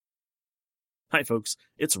Hi folks,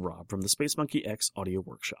 it's Rob from the Space Monkey X Audio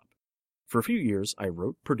Workshop. For a few years, I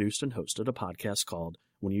wrote, produced, and hosted a podcast called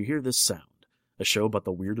When You Hear This Sound, a show about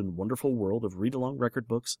the weird and wonderful world of read-along record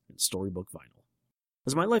books and storybook vinyl.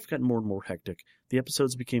 As my life got more and more hectic, the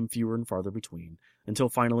episodes became fewer and farther between, until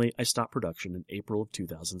finally I stopped production in April of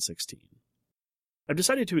 2016. I've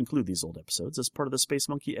decided to include these old episodes as part of the Space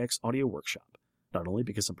Monkey X Audio Workshop, not only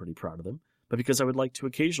because I'm pretty proud of them, but because I would like to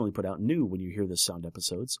occasionally put out new When You Hear This Sound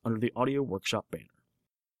episodes under the Audio Workshop banner.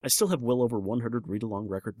 I still have well over 100 read-along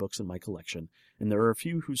record books in my collection, and there are a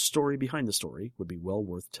few whose story behind the story would be well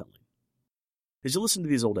worth telling. As you listen to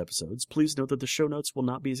these old episodes, please note that the show notes will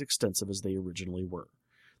not be as extensive as they originally were.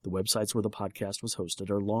 The websites where the podcast was hosted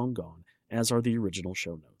are long gone, as are the original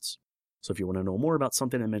show notes. So if you want to know more about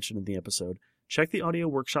something I mentioned in the episode, check the Audio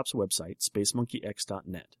Workshop's website,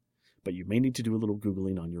 spacemonkeyx.net, but you may need to do a little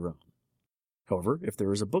Googling on your own. However, if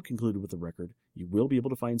there is a book included with the record, you will be able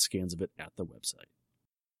to find scans of it at the website.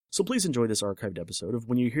 So please enjoy this archived episode of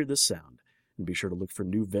When You Hear This Sound, and be sure to look for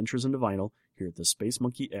new ventures into vinyl here at the Space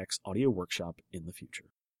Monkey X Audio Workshop in the future.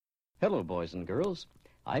 Hello, boys and girls.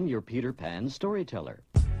 I'm your Peter Pan storyteller.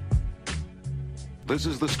 This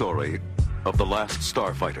is the story of The Last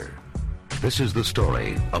Starfighter. This is the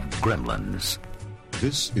story of Gremlins.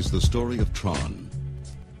 This is the story of Tron.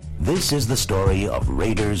 This is the story of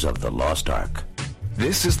Raiders of the Lost Ark.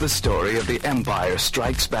 This is the story of The Empire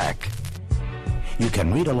Strikes Back. You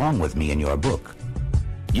can read along with me in your book.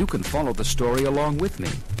 You can follow the story along with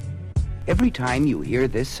me. Every time you hear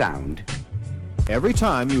this sound,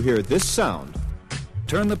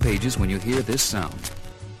 turn the pages when you hear this sound.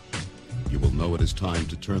 You will know it is time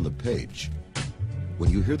to turn the page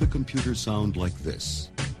when you hear the computer sound like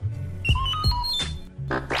this.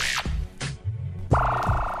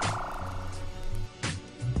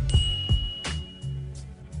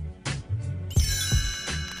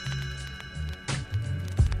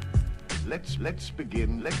 Let's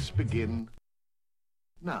begin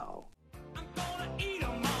now. I'm gonna eat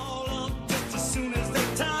 'em all up just as soon as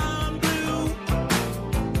they turn blue.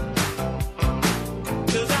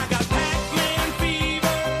 'Cause I got Pac-Man fever.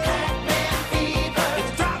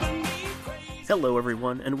 It's driving me crazy. Hello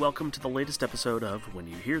everyone, and welcome to the latest episode of When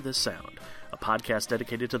You Hear This Sound, a podcast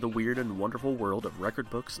dedicated to the weird and wonderful world of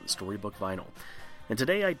record books and storybook vinyl. And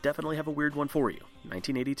today I definitely have a weird one for you,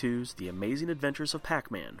 1982's The Amazing Adventures of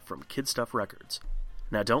Pac-Man from Kid Stuff Records.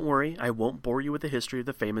 Now don't worry, I won't bore you with the history of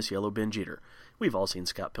the famous yellow binge eater. We've all seen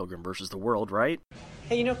Scott Pilgrim vs. the World, right?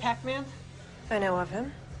 Hey, you know Pac-Man? I know of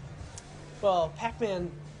him. Well, Pac-Man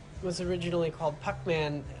was originally called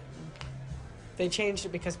Puck-Man. They changed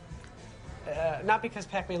it because, not because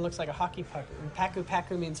Pac-Man looks like a hockey puck.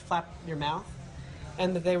 Pacu means flap your mouth.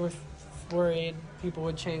 And that they were worried people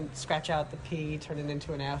would scratch out the P, turn it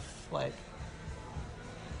into an F, like.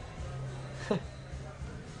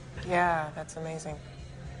 Yeah, that's amazing.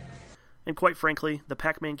 And quite frankly, the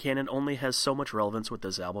Pac-Man canon only has so much relevance with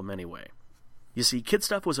this album anyway. You see, Kid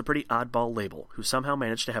Stuff was a pretty oddball label who somehow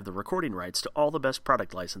managed to have the recording rights to all the best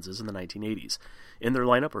product licenses in the 1980s. In their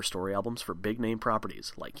lineup are story albums for big-name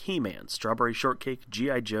properties like He-Man, Strawberry Shortcake,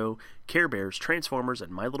 G.I. Joe, Care Bears, Transformers,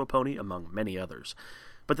 and My Little Pony, among many others.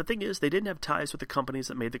 But the thing is, they didn't have ties with the companies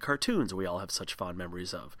that made the cartoons we all have such fond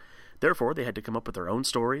memories of. Therefore, they had to come up with their own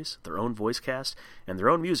stories, their own voice cast, and their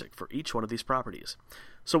own music for each one of these properties.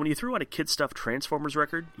 So when you threw out a Kid Stuff Transformers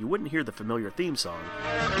record, you wouldn't hear the familiar theme song.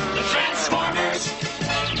 The Transformers,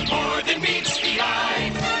 more than meets the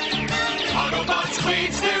eye. Autobots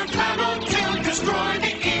wage their battle to destroy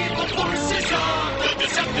the evil forces of the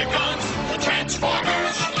Decepticons, the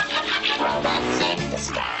Transformers. Robots in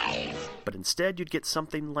disguise. But instead, you'd get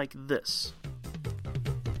something like this.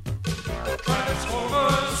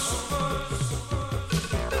 Transformers.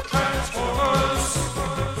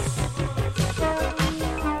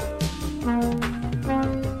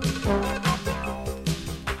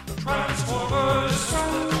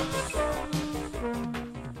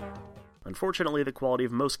 Unfortunately, the quality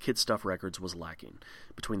of most Kid Stuff records was lacking.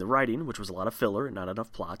 Between the writing, which was a lot of filler and not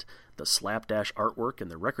enough plot, the slapdash artwork in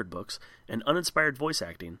the record books, and uninspired voice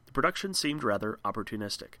acting, the production seemed rather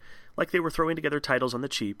opportunistic, like they were throwing together titles on the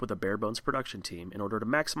cheap with a bare-bones production team in order to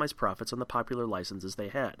maximize profits on the popular licenses they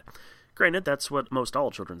had. Granted, that's what most all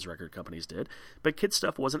children's record companies did, but Kid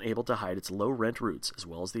Stuff wasn't able to hide its low-rent roots as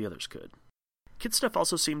well as the others could. Kid Stuff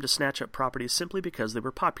also seemed to snatch up properties simply because they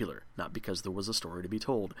were popular, not because there was a story to be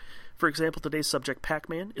told. For example, today's subject,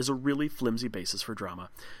 Pac-Man, is a really flimsy basis for drama.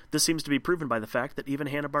 This seems to be proven by the fact that even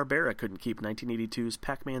Hanna-Barbera couldn't keep 1982's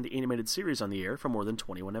Pac-Man the Animated Series on the air for more than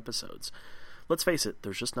 21 episodes. Let's face it,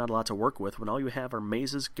 there's just not a lot to work with when all you have are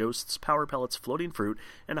mazes, ghosts, power pellets, floating fruit,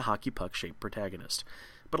 and a hockey puck-shaped protagonist.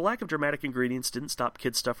 But a lack of dramatic ingredients didn't stop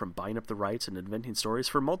Kid Stuff from buying up the rights and inventing stories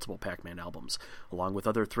for multiple Pac-Man albums, along with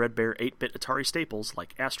other threadbare 8-bit Atari staples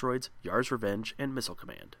like Asteroids, Yar's Revenge, and Missile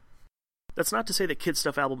Command. That's not to say that Kid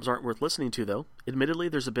Stuff albums aren't worth listening to, though. Admittedly,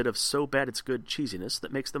 there's a bit of so bad it's good cheesiness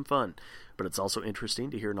that makes them fun, but it's also interesting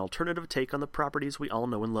to hear an alternative take on the properties we all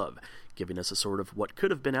know and love, giving us a sort of what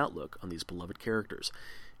could have been outlook on these beloved characters.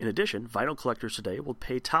 In addition, vinyl collectors today will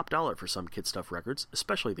pay top dollar for some Kid Stuff records,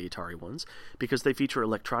 especially the Atari ones, because they feature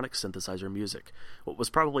electronic synthesizer music. What was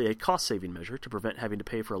probably a cost-saving measure to prevent having to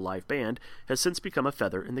pay for a live band has since become a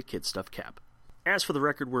feather in the Kid Stuff cap. As for the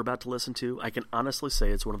record we're about to listen to, I can honestly say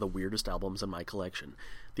it's one of the weirdest albums in my collection.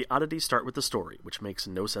 The oddities start with the story, which makes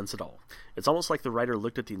no sense at all. It's almost like the writer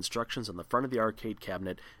looked at the instructions on the front of the arcade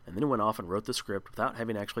cabinet and then went off and wrote the script without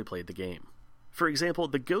having actually played the game. For example,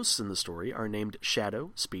 the ghosts in the story are named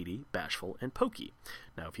Shadow, Speedy, Bashful, and Pokey.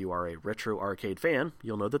 Now, if you are a retro arcade fan,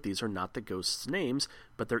 you'll know that these are not the ghosts' names,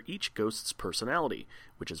 but they're each ghost's personality,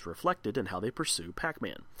 which is reflected in how they pursue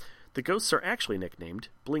Pac-Man. The ghosts are actually nicknamed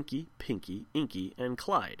Blinky, Pinky, Inky, and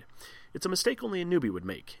Clyde. It's a mistake only a newbie would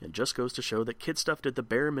make, and just goes to show that Kid Stuff did the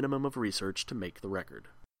bare minimum of research to make the record.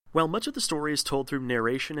 While much of the story is told through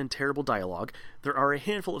narration and terrible dialogue, there are a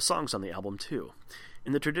handful of songs on the album too.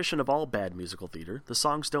 In the tradition of all bad musical theater, the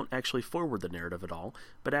songs don't actually forward the narrative at all,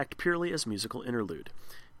 but act purely as musical interlude.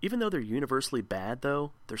 Even though they're universally bad,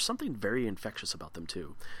 though, there's something very infectious about them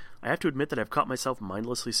too. I have to admit that I've caught myself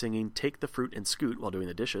mindlessly singing Take the Fruit and Scoot while doing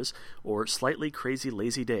the dishes, or Slightly Crazy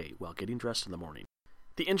Lazy Day while getting dressed in the morning.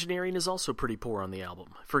 The engineering is also pretty poor on the album.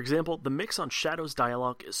 For example, the mix on Shadow's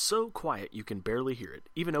dialogue is so quiet you can barely hear it,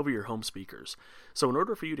 even over your home speakers. So in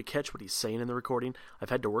order for you to catch what he's saying in the recording, I've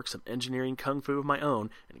had to work some engineering kung fu of my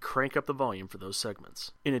own and crank up the volume for those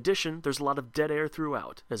segments. In addition, there's a lot of dead air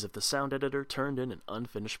throughout, as if the sound editor turned in an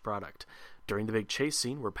unfinished product. During the big chase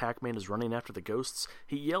scene where Pac-Man is running after the ghosts,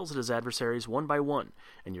 he yells at his adversaries one by one,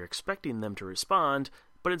 and you're expecting them to respond,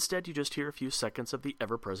 but instead you just hear a few seconds of the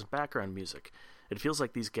ever-present background music. It feels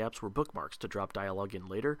like these gaps were bookmarks to drop dialogue in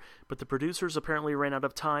later, but the producers apparently ran out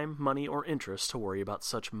of time, money, or interest to worry about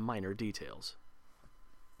such minor details.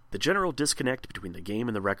 The general disconnect between the game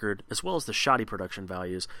and the record, as well as the shoddy production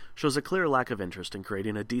values, shows a clear lack of interest in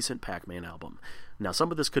creating a decent Pac-Man album. Now,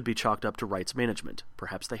 some of this could be chalked up to rights management.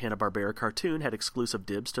 Perhaps the Hanna-Barbera cartoon had exclusive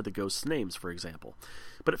dibs to the ghosts' names, for example.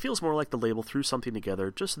 But it feels more like the label threw something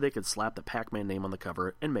together just so they could slap the Pac-Man name on the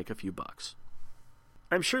cover and make a few bucks.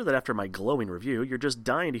 I'm sure that after my glowing review, you're just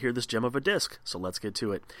dying to hear this gem of a disc, so let's get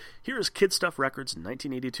to it. Here is Kid Stuff Records'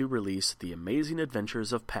 1982 release, The Amazing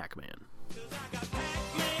Adventures of Pac-Man.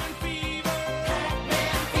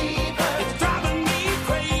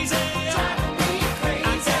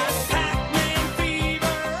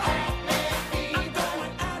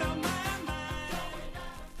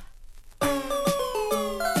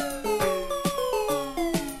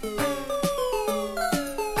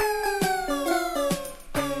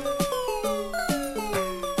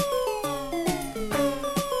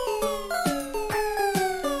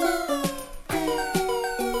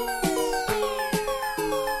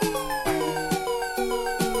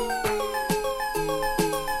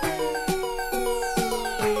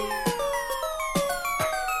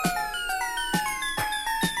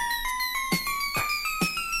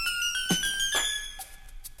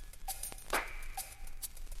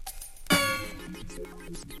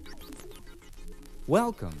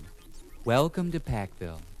 Welcome to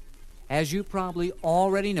Pac-Ville. As you probably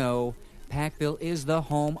already know, Pac-Ville is the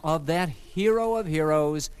home of that hero of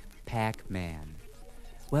heroes, Pac-Man.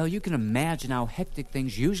 Well, you can imagine how hectic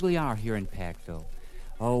things usually are here in Pac-Ville.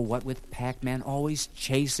 Oh, what with Pac-Man always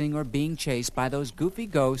chasing or being chased by those goofy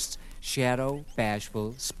ghosts, Shadow,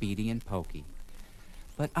 Bashful, Speedy, and Pokey.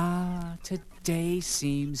 But today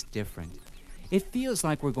seems different. It feels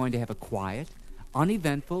like we're going to have a quiet,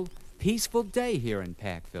 uneventful, peaceful day here in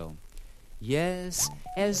Pac-Ville. Yes,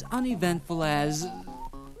 as uneventful as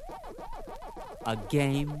a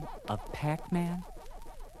game of Pac-Man.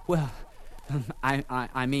 Well,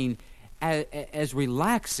 I mean, as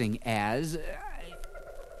relaxing as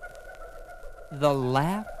the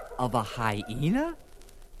laugh of a hyena.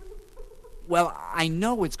 Well, I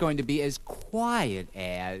know it's going to be as quiet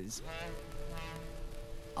as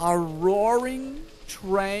a roaring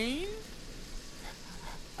train.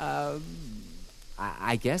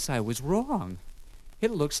 I guess I was wrong.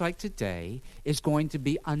 It looks like today is going to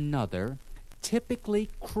be another typically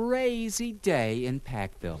crazy day in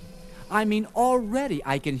Pac-Ville. I mean, already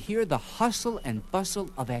I can hear the hustle and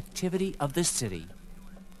bustle of activity of the city.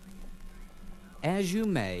 As you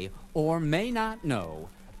may or may not know,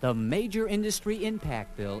 the major industry in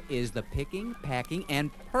Pac-Ville is the picking, packing,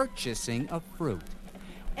 and purchasing of fruit.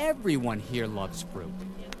 Everyone here loves fruit.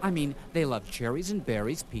 I mean, they love cherries and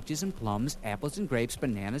berries, peaches and plums, apples and grapes,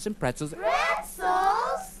 bananas and pretzels.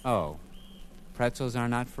 Pretzels? Oh, pretzels are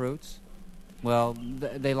not fruits? Well,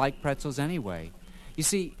 they like pretzels anyway. You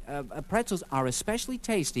see, pretzels are especially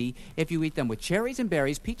tasty if you eat them with cherries and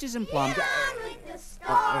berries, peaches and plums. Like the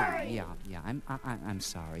story. I'm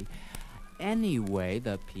sorry. Anyway,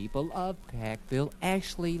 the people of Packville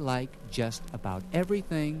actually like just about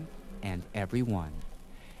everything and everyone.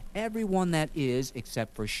 Everyone that is,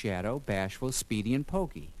 except for Shadow, Bashful, Speedy, and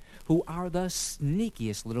Pokey, who are the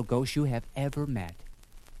sneakiest little ghosts you have ever met.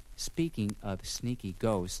 Speaking of sneaky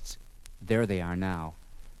ghosts, there they are now.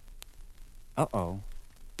 Uh-oh.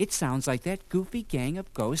 It sounds like that goofy gang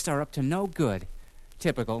of ghosts are up to no good.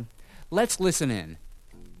 Typical. Let's listen in.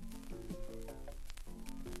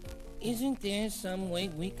 Isn't there some way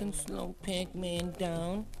we can slow Pac-Man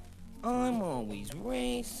down? I'm always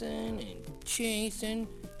racing and chasing,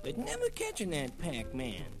 but never catching that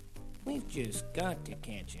Pac-Man. We've just got to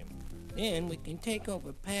catch him. Then we can take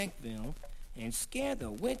over Packville and scare the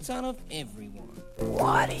wits out of everyone.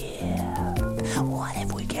 What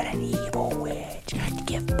if we get an evil witch to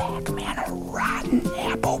give Pac-Man a rotten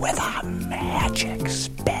apple with a magic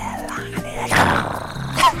spell on it?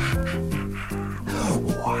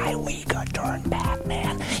 Why, we could turn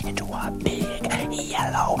Pac-Man into a big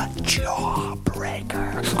yellow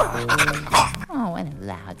jawbreaker. Oh, what a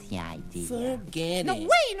lousy idea. Forget No it. way.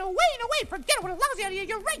 Forget it. What a lousy idea.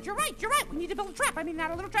 You're right. We need to build a trap. I mean,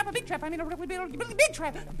 not a little trap, a big trap. I mean, a really big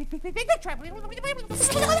trap. A big trap.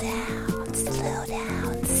 Slow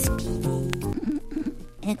down, Speedy.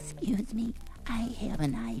 Excuse me, I have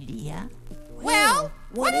an idea. Well,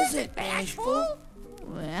 what is it, Bashful?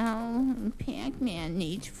 Well, Pac-Man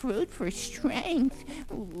needs fruit for strength.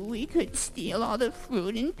 We could steal all the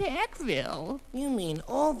fruit in Packville. You mean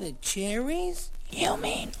all the cherries? You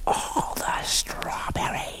mean all the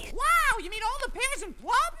strawberries? Wow, you mean all the pears and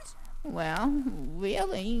plums? Well,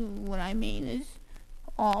 really, what I mean is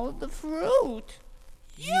all the fruit.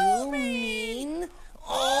 You mean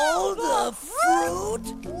all the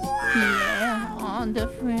fruit? Yeah, all the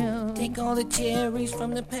fruit. Take all the cherries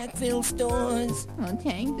from the Packville stores. We'll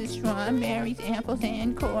take the strawberries, apples,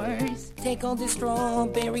 and cores. Take all the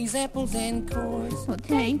strawberries, apples, and cores. We'll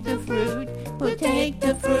take the fruit. We'll take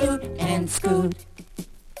the fruit and scoot.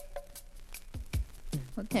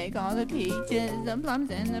 We'll take all the peaches, the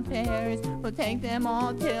plums, and the pears. We'll take them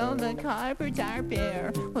all till the cupboards are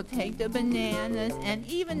bare. We'll take the bananas and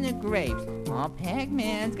even the grapes. All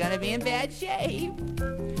Pac-Man's gonna be in bad shape.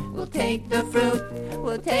 We'll take the fruit.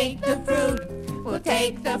 We'll take the fruit. We'll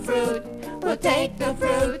take the fruit. We'll take the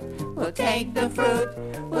fruit. We'll take the fruit.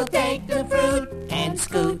 We'll take the fruit and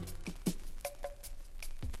scoot.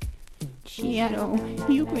 Shadow,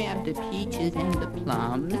 you grab the peaches and the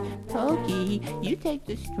plums. Pokey, you take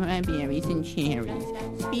the strawberries and cherries.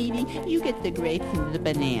 Speedy, you get the grapes and the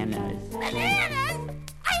bananas. Bananas?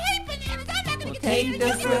 I hate bananas. I'm not going to get Take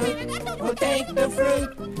the fruit. We'll take the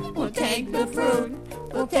fruit. We'll take the fruit.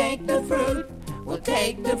 We'll take the fruit. We'll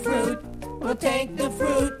take the fruit. We'll take the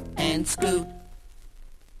fruit and scoot.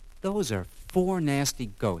 Those are 4 nasty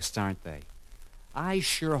ghosts, aren't they? I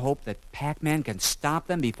sure hope that Pac-Man can stop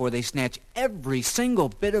them before they snatch every single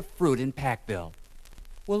bit of fruit in Packville.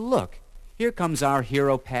 Well, look, here comes our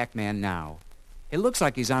hero Pac-Man now. It looks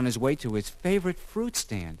like he's on his way to his favorite fruit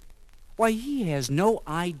stand. Why, he has no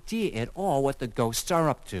idea at all what the ghosts are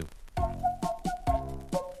up to.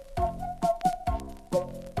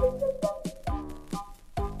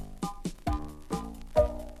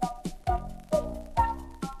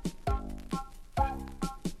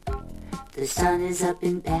 The sun is up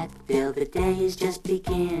in Packville, the day is just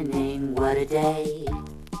beginning. What a day.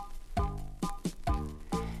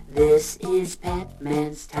 This is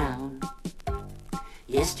Pac-Man's town.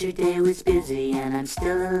 Yesterday was busy and I'm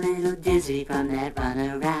still a little dizzy from that run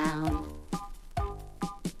around.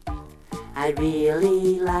 I'd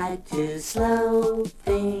really like to slow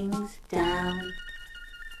things down.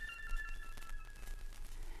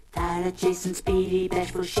 Tired of chasing Speedy,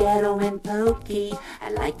 Bashful, Shadow, and Pokey.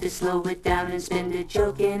 I'd like to slow it down and spend a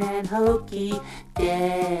joking and hokey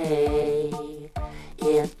day.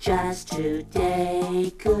 If just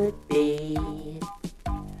today could be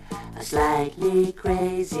a slightly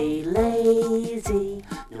crazy, lazy,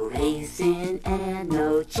 no racing and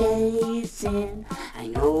no chasing. I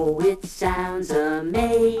know it sounds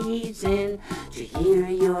amazing to hear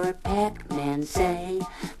your Pac-Man say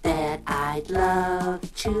that I'd love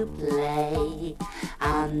to play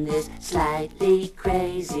on this slightly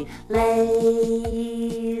crazy, lazy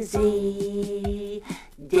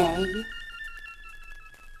day.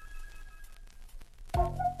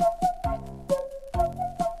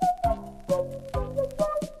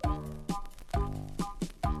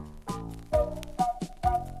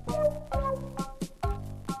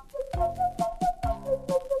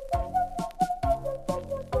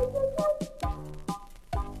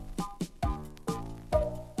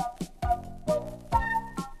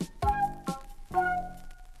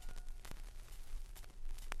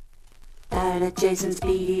 At a Jason,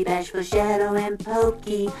 Speedy, Bashful, Shadow, and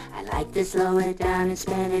Pokey. I like to slow it down and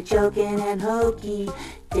spend a joking and hokey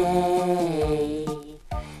day.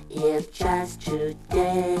 If just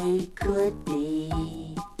today could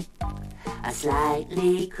be a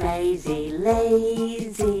slightly crazy,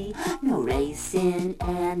 lazy, no racing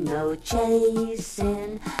and no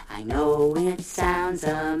chasing. I know it sounds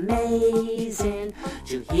amazing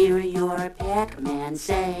to hear your Pac-Man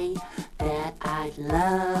say that I'd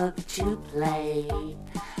love to play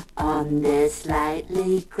on this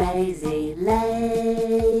slightly crazy, lazy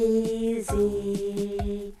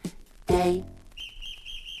day.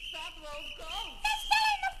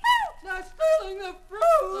 They're stealing the fruit!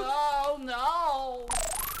 Oh, no!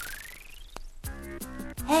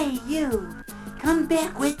 Hey, you! Come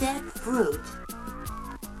back with that fruit!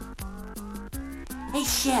 Hey,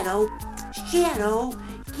 Shadow! Shadow!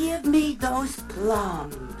 Give me those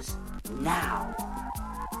plums! Now!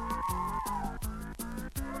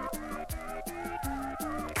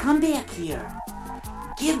 Come back here!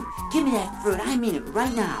 Give me that fruit! I mean it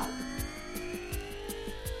right now!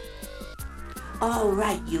 All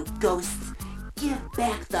right, you ghosts, give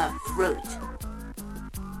back the fruit.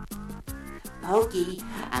 Pokey,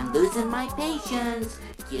 I'm losing my patience.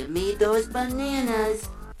 Give me those bananas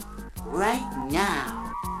right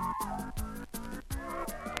now.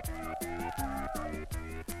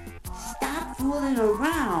 Stop fooling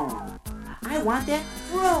around. I want that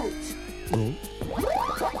fruit.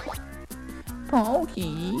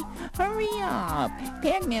 Pokey, hurry up.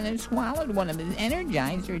 Pac-Man has swallowed one of his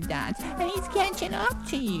Energizer dots, and he's catching up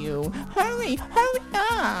to you. Hurry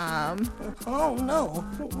up. Oh, no.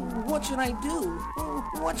 What should I do?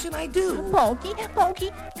 What should I do? Pokey,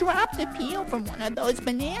 drop the peel from one of those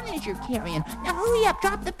bananas you're carrying. Now hurry up,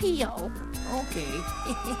 drop the peel. Okay.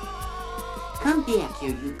 Come back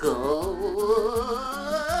here, you go.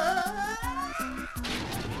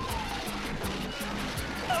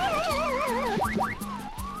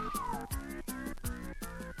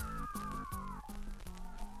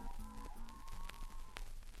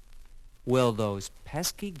 Well, those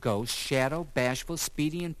pesky ghosts, Shadow, Bashful,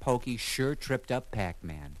 Speedy, and Pokey sure tripped up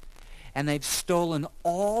Pac-Man. And they've stolen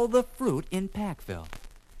all the fruit in Packville.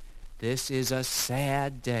 This is a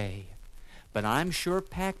sad day. But I'm sure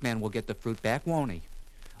Pac-Man will get the fruit back, won't he?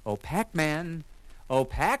 Oh, Pac-Man! Oh,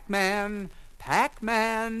 Pac-Man!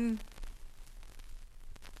 Pac-Man!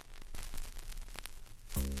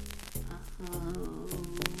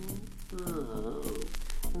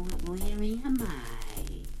 Where am I?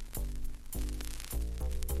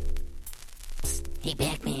 Hey,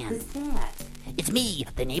 Pac-Man. Who's that? It's me,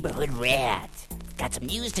 the neighborhood rat. Got some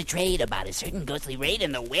news to trade about a certain ghostly raid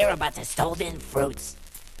and the whereabouts of stolen fruits.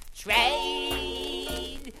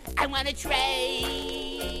 Trade! I want to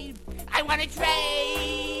trade! I want to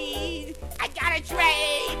trade! I gotta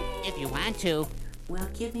trade! If you want to. Well,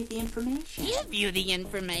 give me the information. Give you the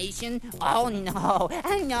information? Oh, no.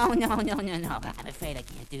 No. I'm afraid I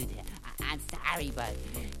can't do that. I'm sorry, but...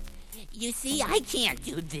 You see, I can't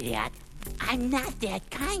do that. I'm not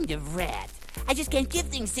that kind of rat. I just can't give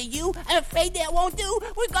things to you. I'm afraid that won't do.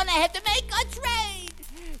 We're gonna have to make a trade.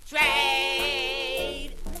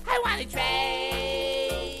 Trade. I want to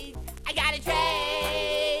trade. I gotta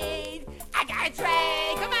trade. I gotta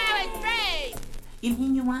trade. Come on, let's trade. You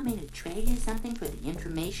mean you want me to trade you something for the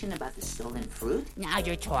information about the stolen fruit? Now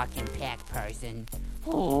you're talking, Pac Person.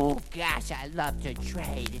 Oh, gosh, I love to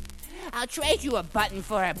trade. I'll trade you a button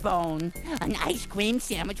for a bone, an ice cream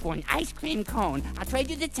sandwich for an ice cream cone. I'll trade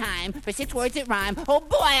you the time for 6 words that rhyme. Oh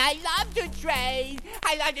boy, I love to trade.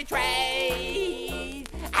 I love to trade.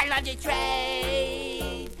 I love to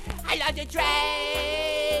trade. I love to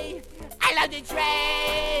trade. I love to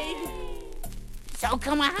trade. So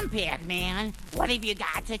come on, Pac-Man. What have you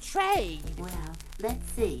got to trade? Well,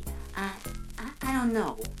 let's see. I don't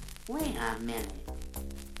know. Wait a minute.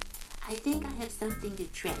 I think I have something to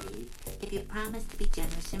trade if you promise to be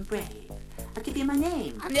generous and brave. I'll give you my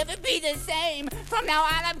name. I'll never be the same. From now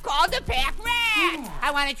on, I'm called the Pac-Rat. Yeah.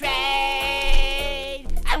 I want to trade.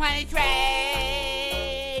 I want to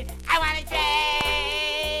trade. I want to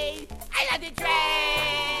trade. I love to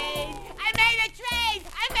trade. I made a trade.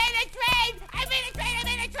 I made a trade. I made a trade. I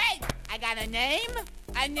made a trade. I got a name?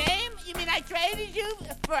 A name? You mean I traded you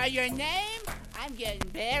for your name? I'm getting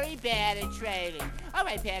very bad at trading. All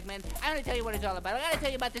right, Pac-Man, I'm going to tell you what it's all about. I'm going to tell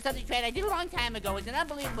you about this other trade I did a long time ago. It's an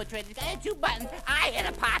unbelievable trade. This guy had 2 buttons. I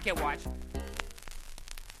had a pocket watch.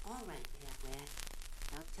 All right, Pac-Rat.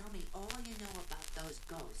 Now tell me all you know about those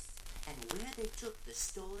ghosts and where they took the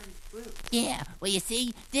stolen fruit. Yeah, well, you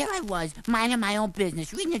see, there I was, minding my own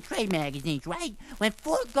business, reading the trade magazines, right? When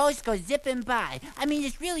 4 ghosts go zipping by. I mean,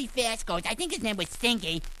 this really fast ghost. I think his name was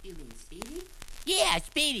Stinky. You mean Speedy? Yeah,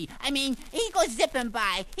 Speedy. I mean, he goes zipping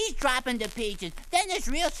by. He's dropping the peaches. Then this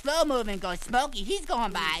real slow-moving ghost, Smokey, he's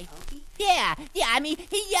going by. Pokey? Yeah, I mean,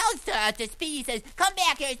 he yells to Speedy, he says, "Come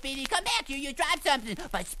back here, Speedy, come back here, you dropped something."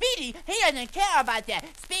 But Speedy, he doesn't care about that.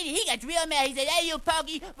 Speedy, he gets real mad. He says, "Hey, you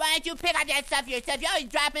Pokey, why don't you pick up that stuff yourself? You're always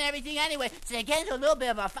dropping everything anyway." So they get into a little bit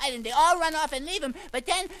of a fight, and they all run off and leave him. But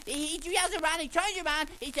then he yells around, he turns around,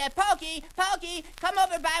 he said, Pokey, come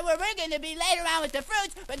over by where we're going to be later on with the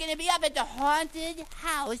fruits. We're going to be up at the haunted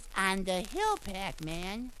house on the hill,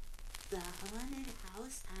 Pac-Man. The haunted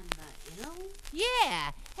house on the hill?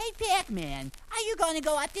 Yeah. Hey, Pac-Man, are you going to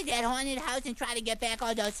go up to that haunted house and try to get back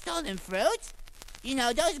all those stolen fruits? You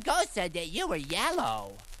know, those ghosts said that you were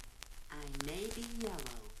yellow. I may be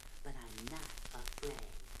yellow, but I'm not afraid.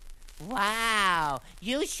 Wow,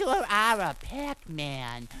 you sure are a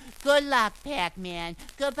Pac-Man. Good luck, Pac-Man.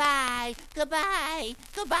 Goodbye.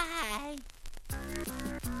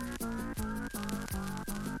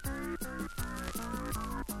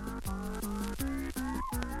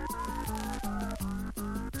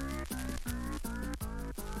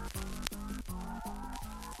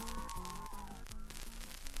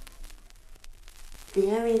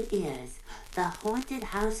 There it is, the haunted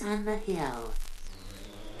house on the hill.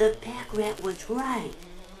 The pack rat was right.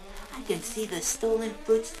 I can see the stolen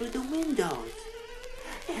fruits through the windows.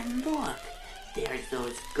 And look, there's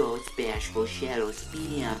those ghosts, Bashful Shadow,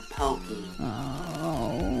 Speedy, and Pokey.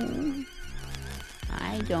 Oh,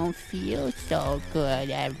 I don't feel so good,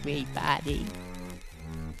 everybody.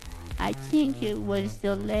 I think it was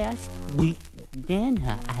the last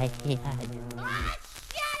dinner I had.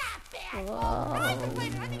 Oh,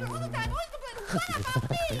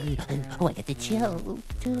 I got the chill,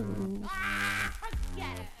 too.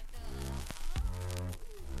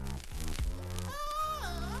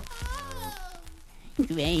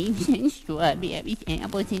 Grapes and strawberries,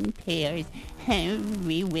 apples and pears,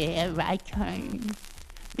 everywhere I turn.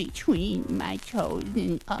 Between my toes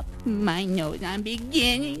and up my nose, I'm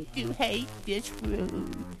beginning to hate this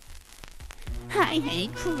fruit. I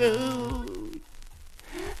hate fruit.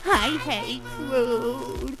 I hate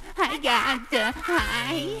fruit. I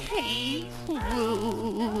hate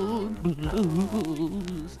fruit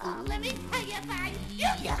blues. Oh, let me tell you about you.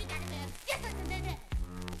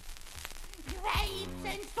 Grapes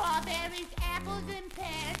and strawberries, apples and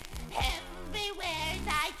pears, everywhere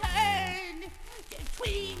I turn.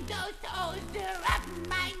 Between those toes, they're up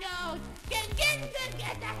my nose. Begin to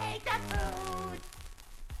get to hate the fruit.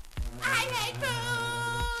 I hate fruit.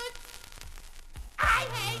 I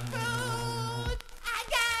hate fruit. I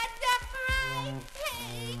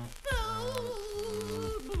hate fruit.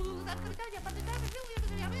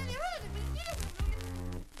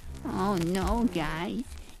 Oh no, guys.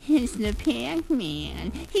 It's the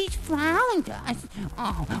Pac-Man. He's found us.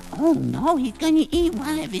 Oh no, he's gonna eat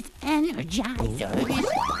one of his energizers.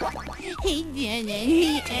 He did it.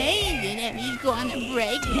 He ate it, and he's gonna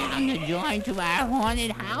break down the door to our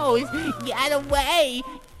haunted house. Get away!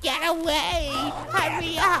 Get away!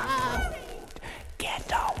 Hurry up!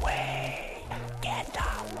 Get away! Get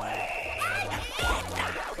away! Get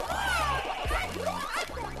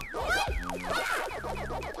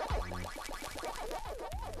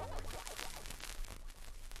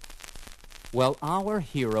Well, our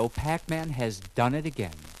hero, Pac-Man, has done it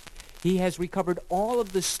again. He has recovered all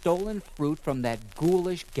of the stolen fruit from that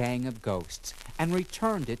ghoulish gang of ghosts and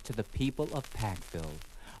returned it to the people of Packville.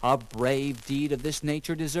 A brave deed of this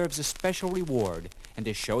nature deserves a special reward, and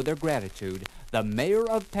to show their gratitude, the mayor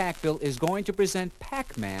of Packville is going to present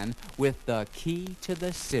Pac-Man with the key to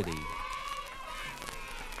the city.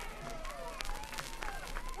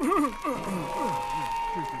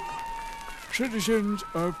 Citizens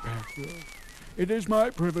of Packville, it is my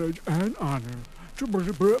privilege and honor to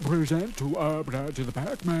present to the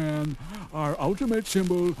Pac-Man our ultimate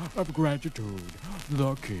symbol of gratitude,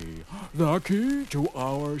 the key to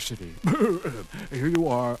our city. Here you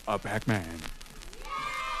are, Pac-Man.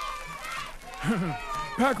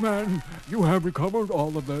 Pac-Man, you have recovered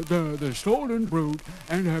all of the stolen fruit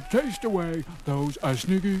and have chased away those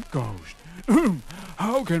sneaky ghosts.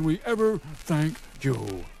 How can we ever thank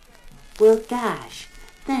you? Well, gosh,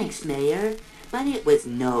 thanks, Mayor, but it was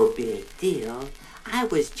no big deal. I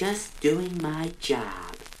was just doing my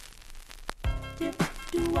job.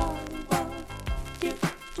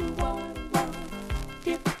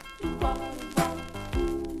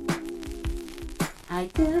 I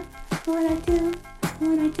do what I do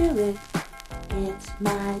when I do it. It's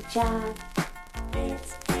my job.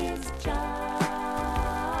 It's his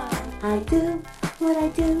job. I do what I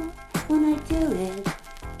do when I do it.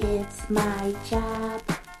 It's my job.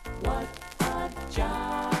 What a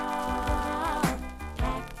job.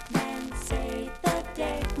 Pac-Man saved the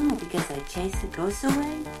day. Oh, because I chase the ghosts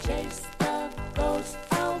away? Chase the ghosts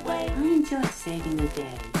away. I enjoy saving the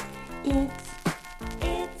day. It's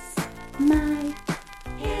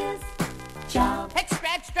his job. Extra,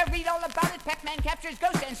 extra, read all about it. Pac-Man captures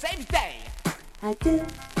ghosts and saves day. I do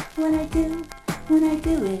what I do when I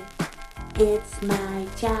do it. It's my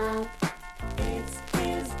job. It's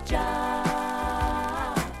his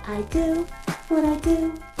job. I do what I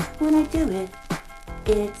do when I do it.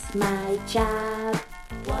 It's my job.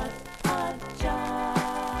 What a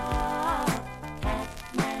job.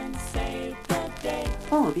 Pac-Man saved the day.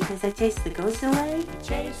 Oh, because I chase the ghosts away?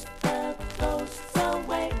 Chase the ghosts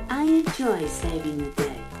away. I enjoy saving the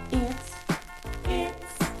day. It's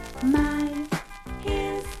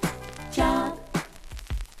his job.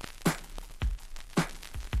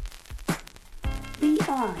 We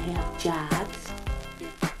all have jobs.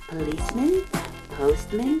 Policemen,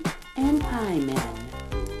 postmen, and piemen.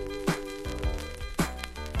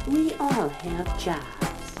 We all have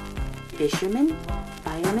jobs. Fishermen,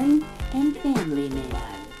 firemen, and family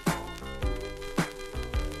man.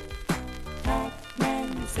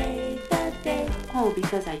 Pac-Man saved the day. Oh,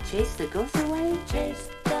 because I chased the ghosts away? Chase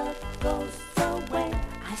the ghosts away.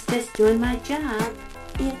 I was just doing my job.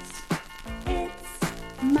 It's his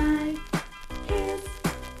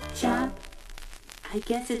job. I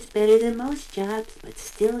guess it's better than most jobs, but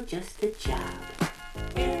still just a job.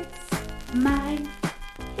 It's my